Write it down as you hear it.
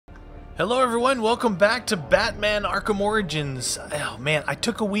Hello everyone, welcome back to Batman Arkham Origins. Oh man, I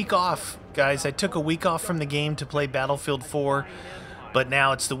took a week off, guys. I took a week off from the game to play Battlefield 4, but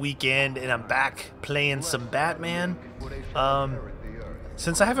now it's the weekend and I'm back playing some Batman.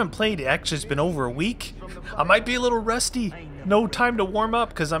 Since I haven't played, actually it's been over a week, I might be a little rusty. No time to warm up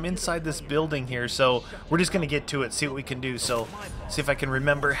because I'm inside this building here, so we're just going to get to it, see what we can do. So, see if I can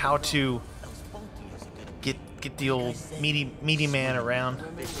remember how to get the old meaty man around.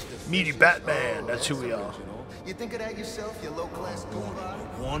 Meaty Batman, that's who we are. You think of that yourself, you low-class goomba?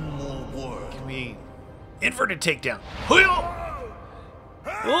 One more word. Can we inverted takedown? Oh,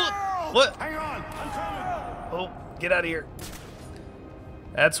 what? Hang on, I'm coming. Oh, get out of here.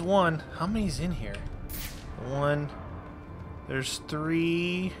 That's one. How many's in here? One. There's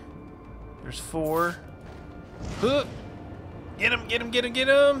three. There's four. Huh. Get him, get him, get him, get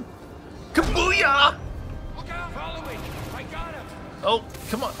him. Kabooyah! Look out, follow me. I got him. Oh,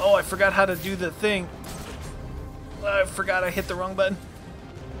 come on. Oh, I forgot how to do the thing. I forgot I hit the wrong button.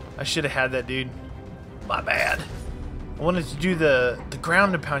 I should have had that, dude. My bad. I wanted to do the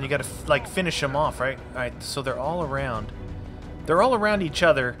ground and pound. You gotta, like, finish them off, right? Alright, so they're all around. They're all around each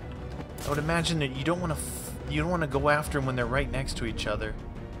other. I would imagine that you don't want to go after them when they're right next to each other.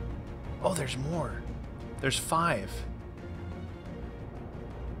 Oh, there's more. There's 5.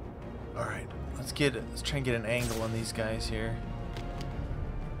 Alright, let's try and get an angle on these guys here.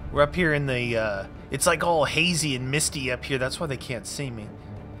 We're up here in the, it's like all hazy and misty up here. That's why they can't see me.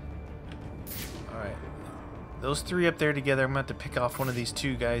 Alright. Those 3 up there together. I'm going to have to pick off one of these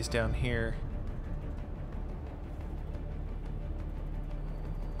 2 guys down here.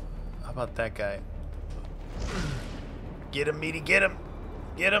 How about that guy? Get him, Meaty, get him!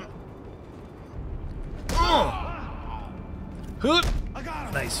 Get him! Hoot!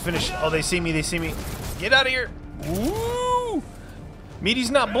 Nice, finish. Oh, they see me, they see me. Get out of here! Woo!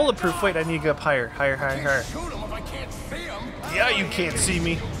 Meaty's not bulletproof. Wait, I need to go up higher. Higher, higher, higher. Shoot him if I can't see him. Yeah, you can't see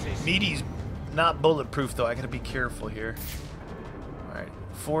me. Meaty's not bulletproof, though. I gotta be careful here. Alright,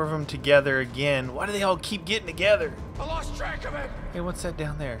 4 of them together again. Why do they all keep getting together? I lost track of it. Hey, what's that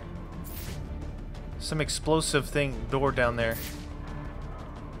down there? Some explosive thing, door down there.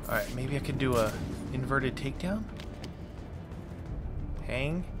 Alright, maybe I could do a inverted takedown?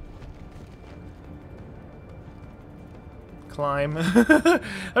 Hang. Climb.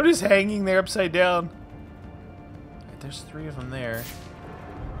 I'm just hanging there upside down. Right, there's 3 of them there.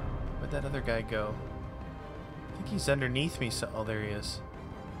 Where'd that other guy go? I think he's underneath me. So, oh, there he is.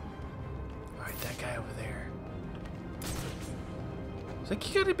 Alright, that guy over there. It's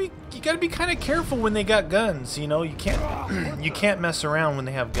like you gotta be kind of careful when they got guns. You know, you can't mess around when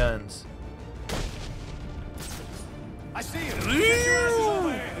they have guns. I see him.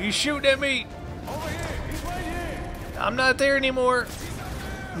 You shooting at me? Over here. He's right here. I'm not there anymore.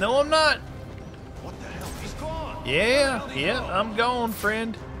 No, I'm not. What the hell? He's gone. Yeah, I'm gone,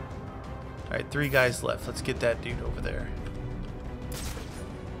 friend. Alright, 3 guys left. Let's get that dude over there.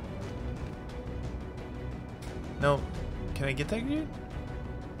 No. Can I get that dude?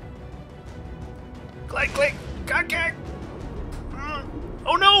 Click! Contact!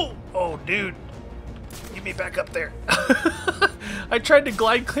 Oh no! Oh, dude. Get me back up there. I tried to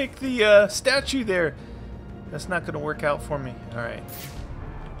glide click the statue there. That's not going to work out for me. Alright.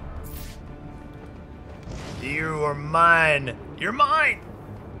 You are mine. You're mine.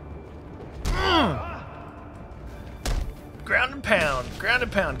 Ground and pound. Ground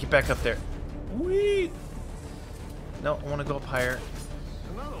and pound. Get back up there. Whee! No, I want to go up higher.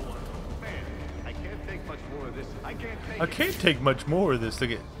 Another one. Man, I can't take much more of this. I can't take much more of this.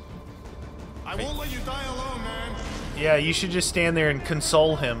 Look at. I won't let you die alone, man. Yeah, you should just stand there and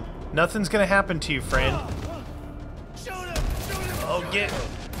console him. Nothing's gonna happen to you, friend. Shoot him! Shoot him! Oh, get.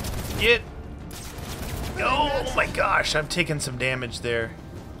 Oh my gosh, I'm taking some damage there.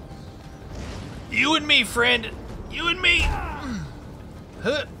 You and me, friend. You and me.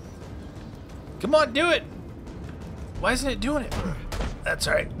 Huh. Come on, do it. Why isn't it doing it? That's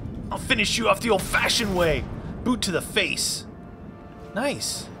alright. I'll finish you off the old-fashioned way. Boot to the face.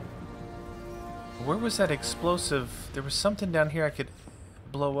 Nice. Where was that explosive? There was something down here I could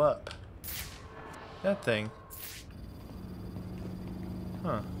blow up. That thing.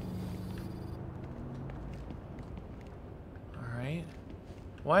 Huh. Alright.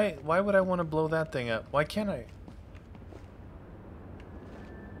 Why would I want to blow that thing up? Why can't I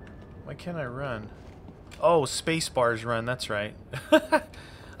run? Oh, space bars run, that's right.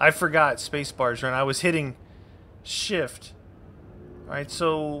 I forgot space bars run. I was hitting shift. Alright,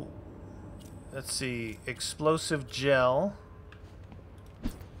 so let's see. Explosive gel.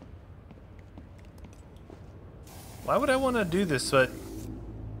 Why would I want to do this? But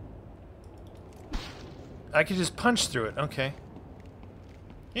I could just punch through it. Okay.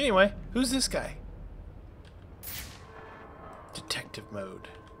 Anyway, who's this guy? Detective mode.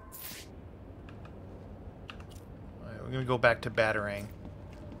 Alright, we're gonna go back to Batarang.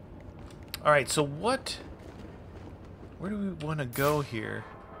 Alright, so what... Where do we want to go here?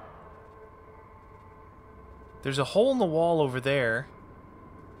 There's a hole in the wall over there.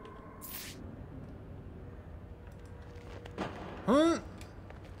 Huh?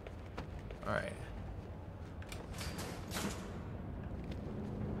 Alright.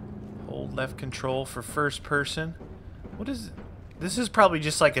 Hold left control for first person. What is it? This is probably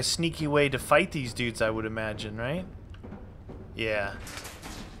just like a sneaky way to fight these dudes, I would imagine, right? Yeah.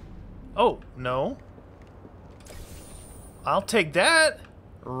 Oh, no. I'll take that.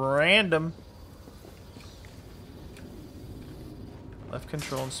 Random. Left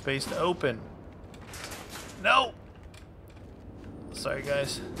control and space to open. No! Sorry,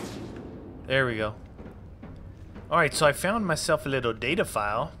 guys. There we go. Alright, so I found myself a little data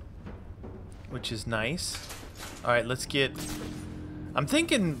file, which is nice. Alright, let's get... I'm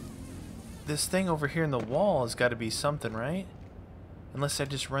thinking this thing over here in the wall has got to be something, right? Unless I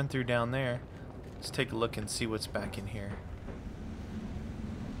just run through down there. Let's take a look and see what's back in here.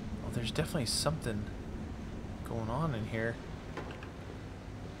 Oh, there's definitely something going on in here.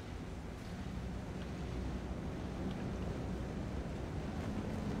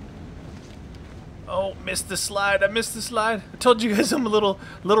 Oh, missed the slide. I missed the slide. I told you guys I'm a little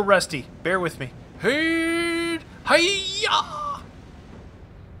rusty. Bear with me. Hey, hi-ya!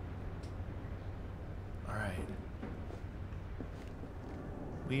 Alright.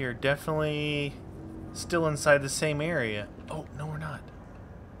 We are definitely still inside the same area. Oh, no we're not.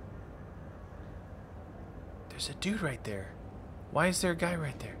 There's a dude right there. Why is there a guy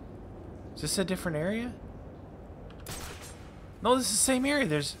right there? Is this a different area? No, this is the same area.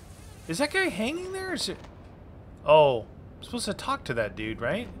 There's... Is that guy hanging there? Or is it... Oh, I'm supposed to talk to that dude,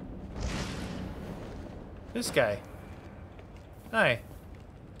 right? This guy. Hi.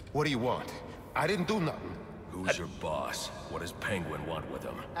 What do you want? I didn't do nothing. Who's your boss? What does Penguin want with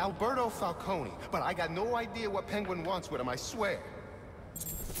him? Alberto Falcone, but I got no idea what Penguin wants with him, I swear.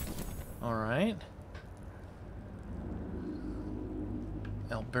 Alright.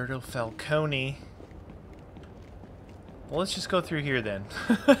 Alberto Falcone. Well, let's just go through here then.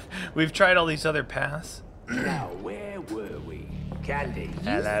 We've tried all these other paths. Now, where were we? Candy.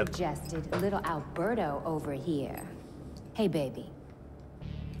 You suggested little Alberto over here. Hey, baby.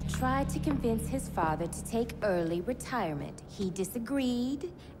 Tried to convince his father to take early retirement. He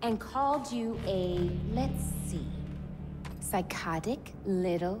disagreed and called you a, let's see, psychotic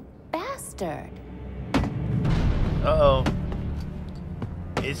little bastard. Uh-oh.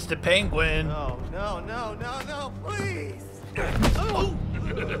 It's the Penguin. No, no, no, no, no, please! Oh.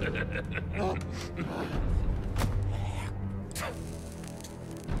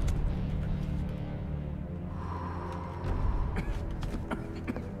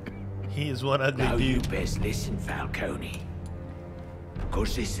 He is one ugly Now dude. you best listen, Falcone.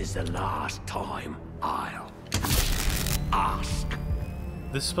 Because this is the last time I'll ask.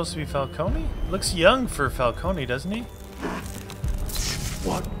 This is supposed to be Falcone? Looks young for Falcone, doesn't he?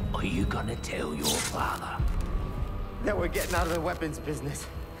 What are you gonna tell your father? That we're getting out of the weapons business.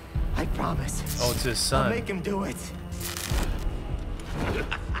 I promise. Oh, it's his son. I'll make him do it.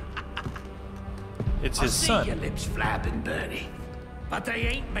 It's I his see son. your lips flapping, Bernie. But they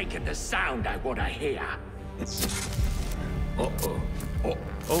ain't making the sound I want to hear. Uh-oh.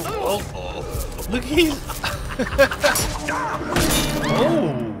 Oh. Look, he's...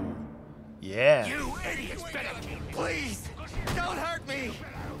 Oh. Yeah. You idiots better... Please, don't hurt me.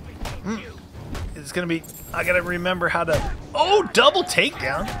 It's gonna be... I gotta remember how to... Oh, double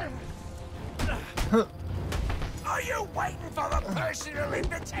takedown. Are you waiting for the personal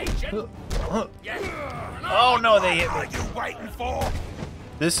invitation? Oh, no, they hit What me. are you waiting for?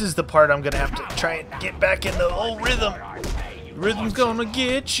 This is the part I'm gonna have to try and get back in the old rhythm. The rhythm's gonna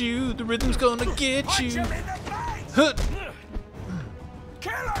get you. The rhythm's gonna get Punch you. him in the face! Huh.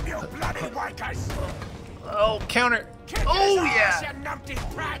 Kill him, you bloody wakers! Oh, counter. Kick Oh, his ass, yeah. you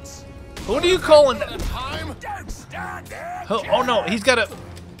numpty brats! What are you calling that? Don't stand there! Oh, no, he's got a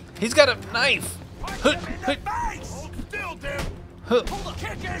knife. Punch him in the face! Still, dude! Huh.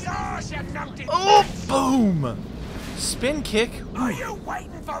 Kick his ass, you numpty Oh, brats! boom. Spin kick. Are you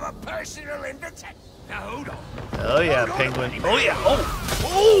waiting for the personal invitation? Now hold on. Oh, yeah, penguin. Oh, yeah.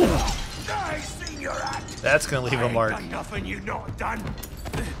 Oh. I seen your act. That's gonna leave a mark. I ain't done nothing you not done.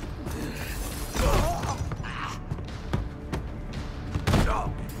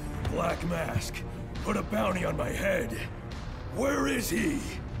 Black Mask. Put a bounty on my head. Where is he?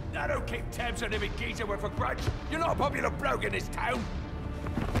 I don't keep tabs on every geezer with a grudge. You're not a popular bloke in this town.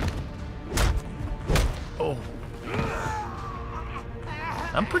 Oh.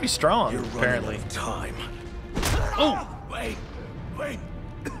 I'm pretty strong, You're apparently. running out of time. Oh! Wait.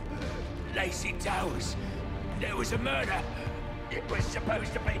 Lacey Towers. There was a murder. It was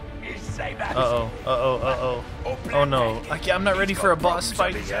supposed to be his saber. Uh-oh. Oh no. I'm not ready for a boss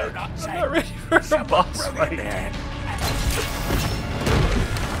fight yet. I'm not ready for a boss fight.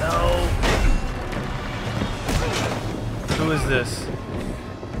 No. Who is this?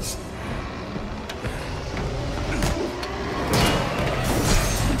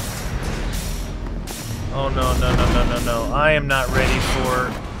 Oh no. I am not ready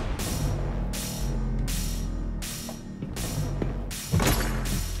for...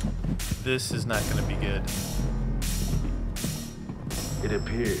 This is not gonna be good. It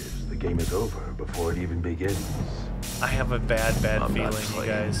appears the game is over before it even begins. I have a bad I'm feeling, not you playing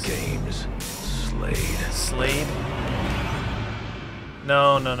guys. games. Slade. Slade?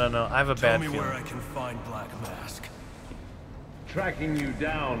 No. I have a Tell bad me feeling. where I can find Black Mask. Tracking you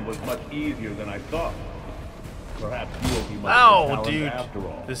down was much easier than I thought. Perhaps you will be my Ow, talent dude. after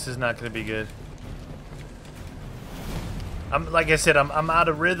all. This is not going to be good. Like I said, I'm out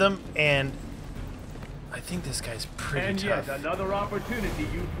of rhythm, and I think this guy's pretty And tough. yet another opportunity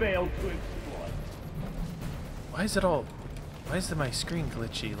you failed to exploit. Why is my screen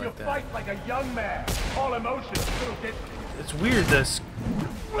glitchy You like that? fight like a young man, all emotion, little bit. It's weird, this.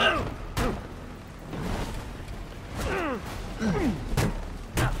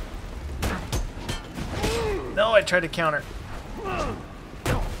 No, I tried to counter.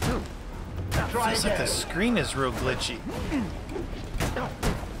 Feels like the screen is real glitchy.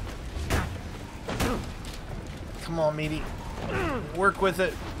 Come on, Meaty. Work with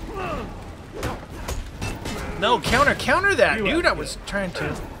it. No, counter that, dude. I was trying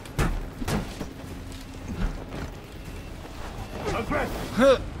to.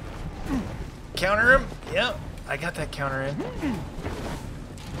 Huh. Counter him. Yep, I got that counter in.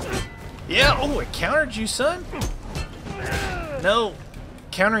 Yeah. Oh, it countered you, son. No.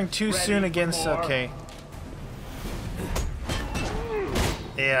 Countering too soon against... Okay.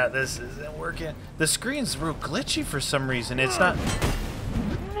 Yeah, this isn't working. The screen's real glitchy for some reason. It's not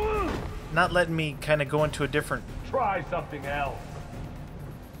letting me kind of go into a different... Try something else.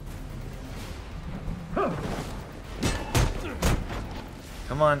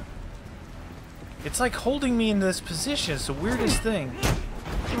 Come on. It's like holding me in this position. It's the weirdest thing.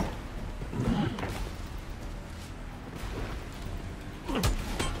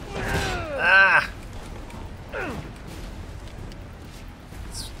 Ah!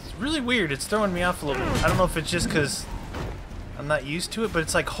 It's really weird. It's throwing me off a little bit. I don't know if it's just because I'm not used to it, but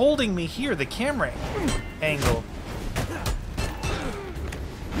it's like holding me here, the camera angle.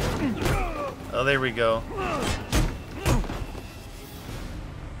 Oh, there we go.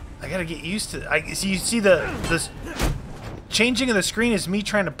 I gotta get used to it. So you see the changing of the screen is me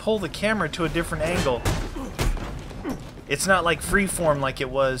trying to pull the camera to a different angle. It's not like freeform like it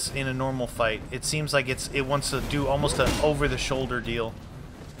was in a normal fight. It seems like it wants to do almost an over-the-shoulder deal.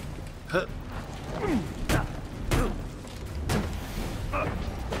 Huh.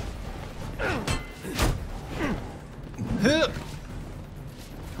 Huh.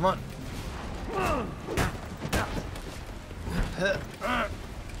 Come on. Huh.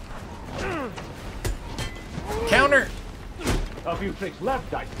 Counter. A few tricks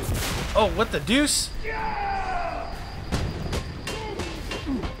left, I see. Oh, what the deuce?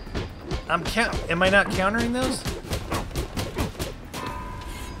 Am I not countering those?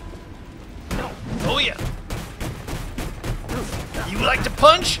 Oh yeah. You like to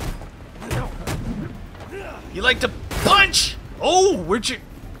punch? You like to punch? Oh, where'd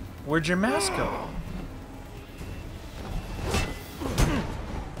your mask go?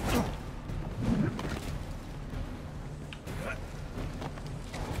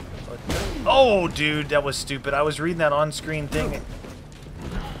 Oh, dude, that was stupid. I was reading that on-screen thing.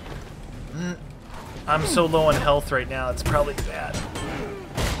 I'm so low on health right now. It's probably bad.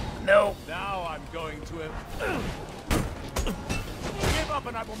 No. Now I'm going to give up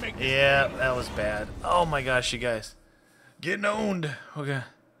and I will make this. Yeah, that was bad. Oh my gosh, you guys. Getting owned. Okay.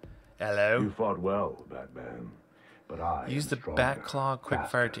 Hello. You fought well, Batman, but I Use am the stronger, back claw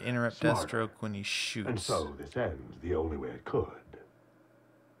quickfire to faster, interrupt smarter. Deathstroke when he shoots. And so this ends the only way it could.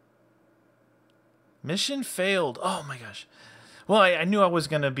 Mission failed. Oh my gosh. Well, I knew I was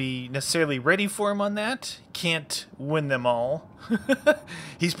going to be necessarily ready for him on that. Can't win them all.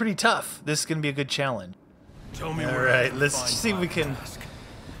 He's pretty tough. This is going to be a good challenge. Tell me All where I right, can let's find see if we Black can Mask.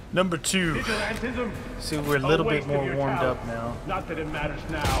 Number 2. Vigilantism. See, we're a little bit more warmed up now. Not that it matters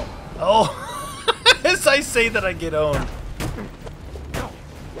now. Oh, as I say that, I get owned.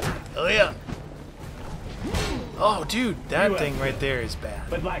 Oh yeah. Oh, dude, that thing right there is bad.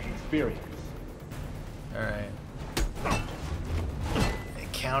 But lack experience. All right.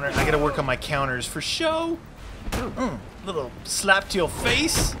 Counter. I gotta work on my counters for show. Little slap to your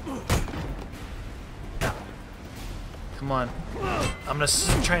face. Come on. I'm gonna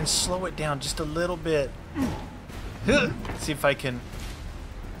try and slow it down just a little bit. See if I can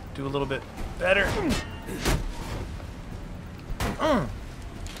do a little bit better.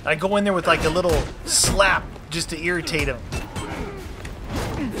 I go in there with like a little slap just to irritate him.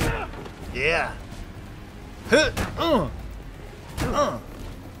 Yeah.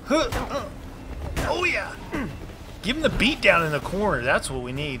 Oh yeah. Give him the beat down in the corner. That's what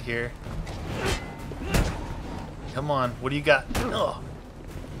we need here. Come on. What do you got? Oh.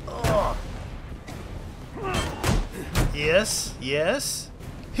 Oh. Yes. Yes.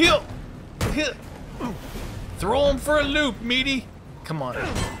 Heel. Heel. Throw him for a loop, Meaty. Come on.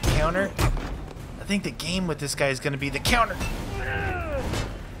 Counter. I think the game with this guy is going to be the counter.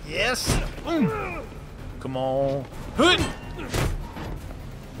 Yes. Come on.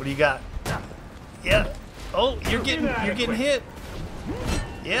 What do you got? Yeah. Oh, you're getting hit.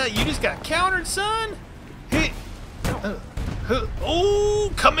 Yeah, you just got countered, son. Hit.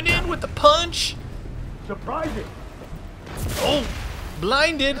 Oh, coming in with the punch. Surprising. Oh,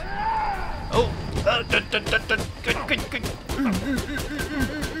 blinded. Oh. Good.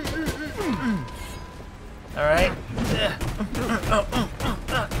 All right.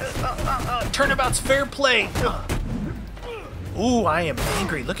 Turnabout's fair play. Ooh, I am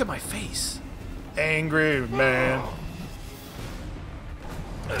angry. Look at my face. Angry man.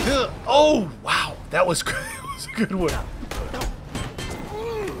 Oh, wow. That was good. That was a good one.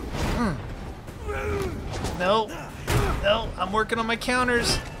 No. No, I'm working on my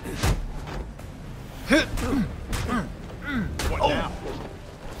counters. Oh.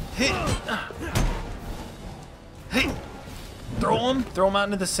 Hit. Hey. Throw him out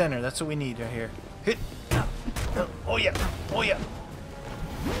into the center. That's what we need right here. Hit. Oh yeah. Oh yeah.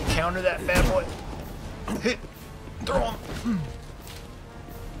 Counter that bad boy. Hit. Throw him.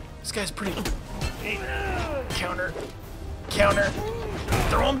 This guy's pretty. Hey. Counter. Counter.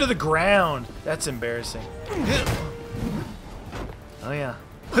 Throw him to the ground. That's embarrassing. Hit. Oh yeah.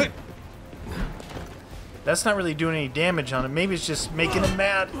 Hit. That's not really doing any damage on him. Maybe it's just making him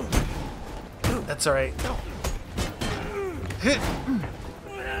mad. That's alright. Hit.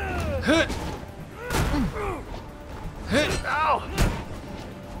 Hit. Hit. Ow.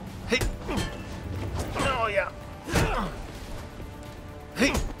 Hit. Oh, yeah.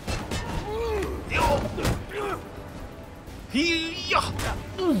 Hit.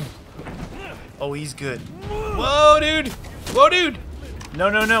 Oh, he's good. Whoa, dude. Whoa, dude.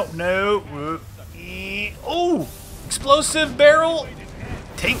 No. Oh, explosive barrel.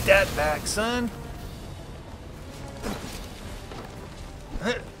 Take that back, son.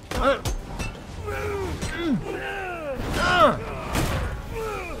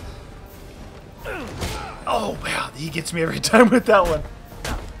 Oh, wow. He gets me every time with that one.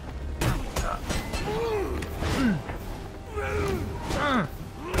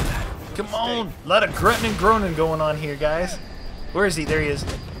 Come on. A lot of grunting and groaning going on here, guys. Where is he? There he is.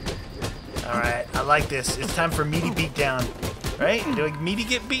 Alright, I like this. It's time for Meaty beat down. Right? Do Meaty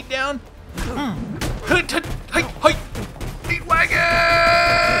get beat down? Meat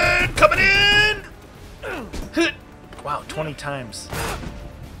wagon! Coming in! Wow, 20 times.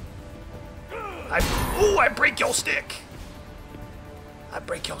 I break your stick! I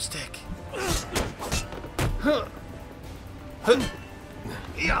break your stick.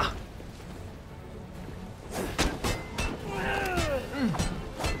 Yeah.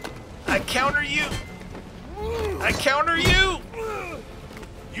 I counter you. I counter you.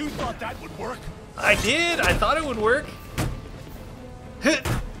 You thought that would work? I did. I thought it would work.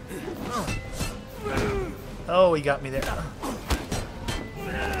 Oh, he got me there.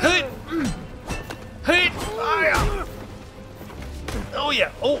 Oh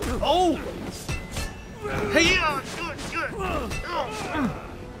yeah. Oh. Hey, good.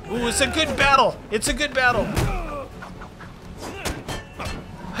 Ooh, it's a good battle. It's a good battle.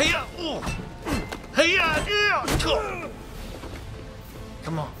 Hey, ooh. Hey, yeah.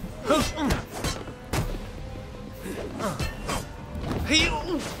 Come on. Hey,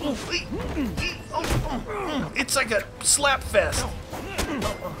 it's like a slap fest.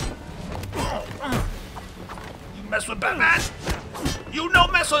 You mess with Batman? You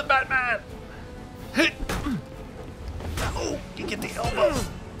don't mess with Batman. Oh, you get the elbow.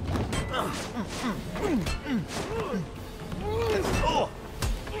 Oh!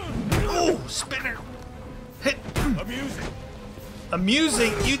 Oh! Spinner! Hit! Amusing.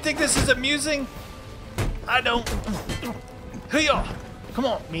 Amusing? You think this is amusing? I don't. Hey-ya! Come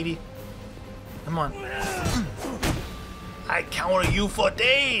on, Meaty. Come on. I counter you for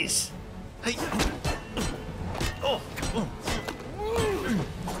days. Hey. Oh. Oh.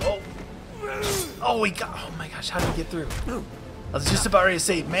 Oh, he got. Oh my gosh, how did he get through? I was just about ready to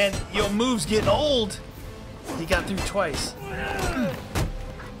say, man, your move's getting old. He got through twice.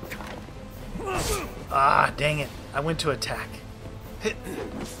 Ah, dang it. I went to attack. Hit.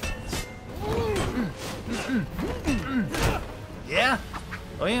 Yeah?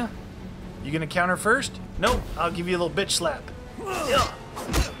 Oh, yeah? You gonna counter first? Nope. I'll give you a little bitch slap. Yeah.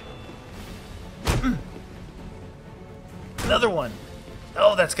 Another one.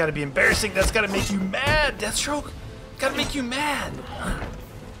 Oh, that's gotta be embarrassing. That's gotta make you mad. Deathstroke. Gotta make you mad.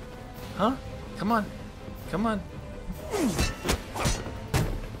 Huh? Come on. Come on.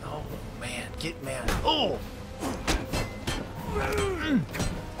 Oh, man. Get mad. Oh!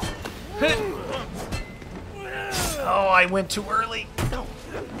 Oh, I went too early.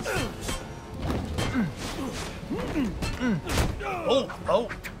 Oh, oh,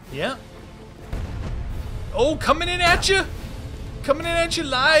 yeah. Oh, coming in at you. Coming in at you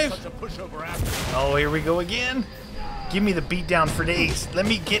live. Oh, here we go again. Give me the beat down for days. Let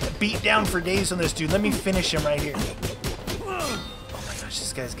me get beat down for days on this dude. Let me finish him right here. Oh my gosh,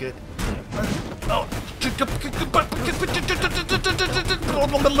 this guy's good. Oh.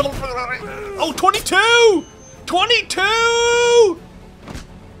 Oh, 22! 22!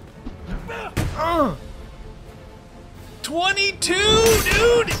 22,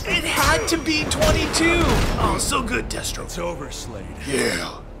 dude! It had to be 22! Oh, so good, Deathstroke. It's over, Slade.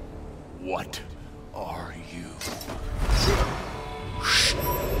 Yeah. What are you?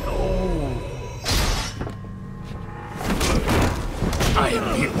 Oh. I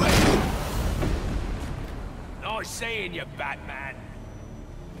am here, weapon. Nice seeing you, Batman.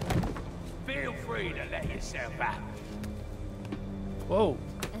 Feel free to let yourself out. Whoa.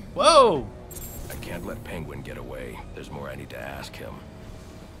 Whoa! I can't let Penguin get away. There's more I need to ask him.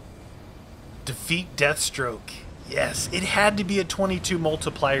 Defeat Deathstroke. Yes, it had to be a 22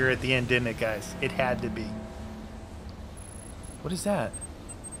 multiplier at the end, didn't it, guys? It had to be. What is that?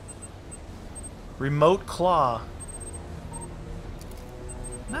 Remote claw.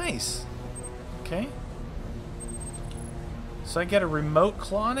 Nice. Okay. So I get a remote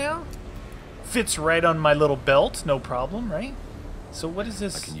claw now? Fits right on my little belt, no problem, right? So what is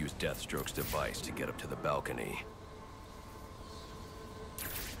this? I can use Deathstroke's device to get up to the balcony.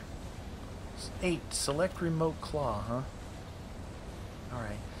 8. Select remote claw, huh?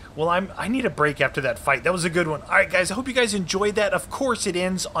 Alright. Well, I need a break after that fight. That was a good one. Alright, guys, I hope you guys enjoyed that. Of course, it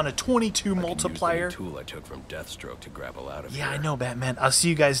ends on a 22 multiplier. I can use the new tool I took from Deathstroke to grapple out of here. Yeah, I know, Batman. I'll see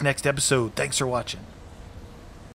you guys next episode. Thanks for watching.